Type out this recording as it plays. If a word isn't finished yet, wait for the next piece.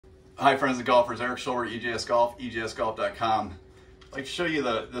Hi friends and golfers, Erik Schjolberg, EJS Golf, EJSGolf.com. I'd like to show you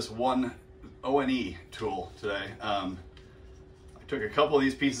this one O&E tool today. I took a couple of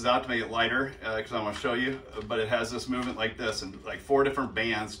these pieces out to make it lighter because I want to show you, but it has this movement like this and like 4 different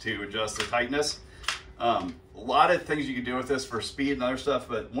bands to adjust the tightness. A lot of things you can do with this for speed and other stuff,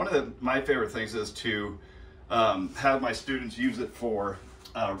 but one of my favorite things is to have my students use it for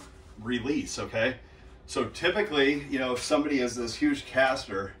release, okay? So typically, you know, if somebody is this huge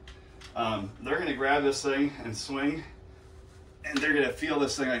caster, they're going to grab this thing and swing, and they're going to feel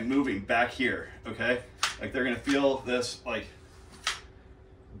this thing like moving back here, okay? Like they're going to feel this like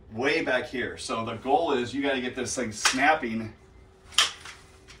way back here. So the goal is you got to get this thing snapping.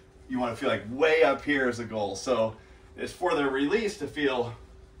 You want to feel like way up here is the goal. So it's for the release to feel.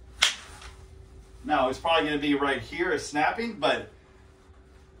 Now it's probably going to be right here is snapping, but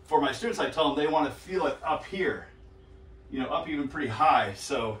for my students, I tell them they want to feel it up here, you know, up even pretty high.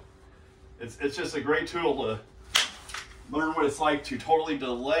 So it's just a great tool to learn what it's like to totally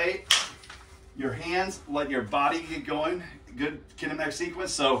delay your hands, let your body get going. Good kinematic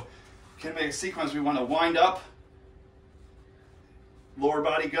sequence. So kinematic sequence, we want to wind up, lower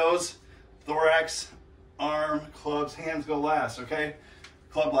body goes, thorax, arm, clubs, hands go last, okay?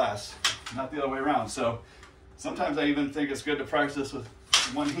 Club last, not the other way around. So sometimes I even think it's good to practice this with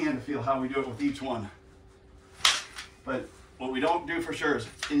one hand to feel how we do it with each one. But what we don't do for sure is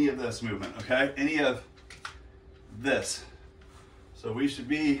any of this movement, okay? Any of this. So we should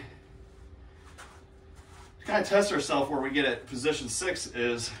be, to kind of test ourselves where we get at position 6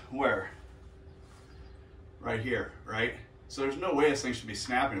 is where? Right here, right? So there's no way this thing should be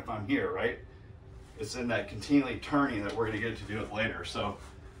snapping if I'm here, right? It's in that continually turning that we're gonna get to do it later. So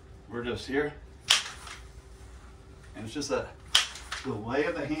we're just here. And it's just a delay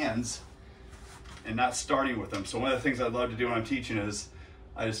of the hands and not starting with them. So one of the things I love to do when I'm teaching is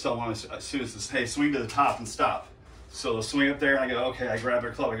I just tell my students is, hey, swing to the top and stop. So they'll swing up there and I go, okay, I grab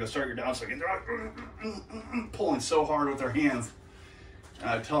their club, I go start your downswing, and they're pulling so hard with their hands. And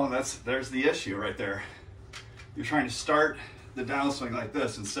I tell them there's the issue right there. You're trying to start the downswing like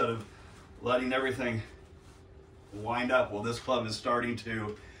this instead of letting everything wind up. Well, this club is starting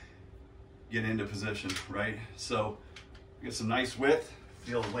to get into position, right? So get some nice width,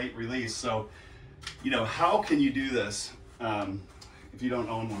 feel a late release. So, you know, how can you do this if you don't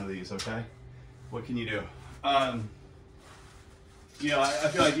own one of these, okay? What can you do? You know, I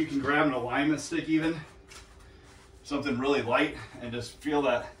feel like you can grab an alignment stick even, something really light, and just feel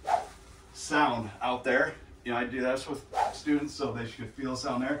that sound out there. You know, I do this with students so they should feel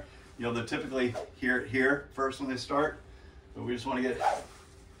sound there. You know, they typically hear it here first when they start, but we just want to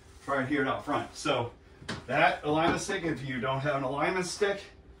try to hear it out front. So that alignment stick, if you don't have an alignment stick,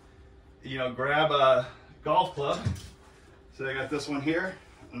 you know, grab a golf club. So I got this one here,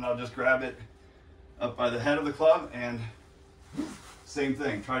 and I'll just grab it up by the head of the club, and same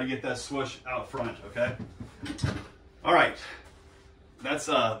thing, try to get that swoosh out front, okay? All right, that's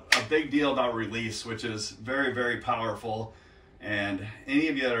a big deal about release, which is very, very powerful. And any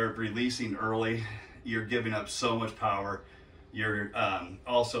of you that are releasing early, you're giving up so much power. You're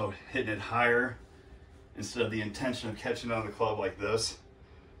also hitting it higher instead of the intention of catching it on the club like this.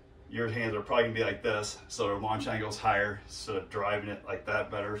 Your hands are probably gonna be like this, so their launch angle is higher, so driving it like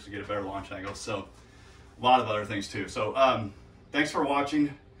that better to get a better launch angle. So a lot of other things too. So thanks for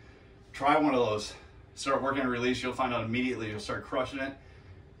watching. Try one of those. Start working on release, you'll find out immediately you'll start crushing it.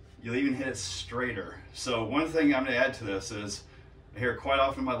 You'll even hit it straighter. So one thing I'm gonna add to this is, I hear quite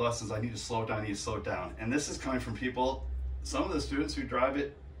often in my lessons, I need to slow it down, I need to slow it down. And this is coming from people, some of the students who drive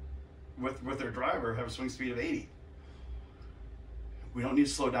it with their driver have a swing speed of 80. We don't need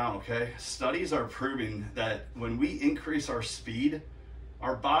to slow down, okay? Studies are proving that when we increase our speed,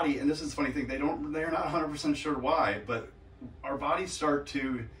 our body, and this is the funny thing, they're not 100% sure why, but our bodies start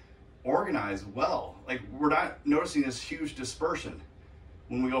to organize well. Like we're not noticing this huge dispersion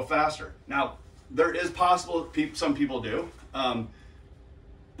when we go faster. Now, there is possible, some people do,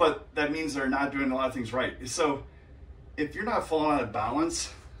 but that means they're not doing a lot of things right. So if you're not falling out of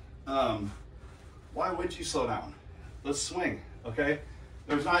balance, why would you slow down? Let's swing, okay?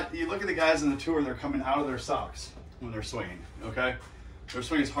 You look at the guys in the tour, they're coming out of their socks when they're swinging, okay? They're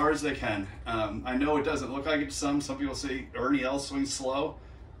swinging as hard as they can. I know it doesn't look like it to some people say Ernie Els swings slow.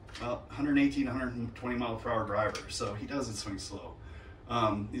 Well, 118, 120 mile per hour driver, so he doesn't swing slow.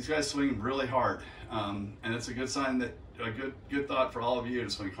 These guys swing really hard, and it's a good sign that, a good thought for all of you to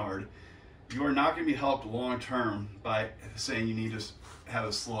swing hard. You are not going to be helped long term by saying you need to have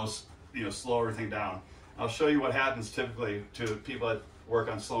a slow everything down. I'll show you what happens typically to people that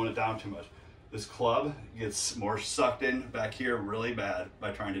work on slowing it down too much. this club gets more sucked in back here really bad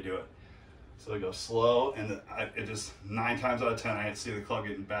by trying to do it. So I go slow, and it just 9 times out of 10 I see the club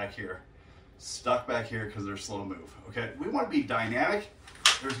getting back here, stuck back here because they're slow move. Okay, we want to be dynamic.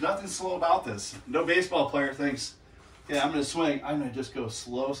 There's nothing slow about this. No baseball player thinks, yeah, I'm going to swing, I'm going to just go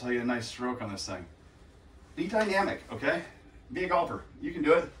slow so I get a nice stroke on this thing. Be dynamic, okay? Be a golfer. You can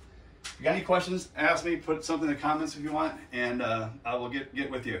do it. If you got any questions, ask me, put something in the comments if you want, and I will get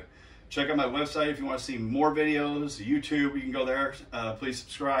with you. Check out my website if you want to see more videos. YouTube, you can go there. Please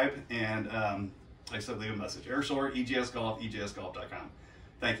subscribe, and like I said, leave a message. Erik Schjolberg, EJS Golf, EJSGolf.com.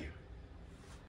 Thank you.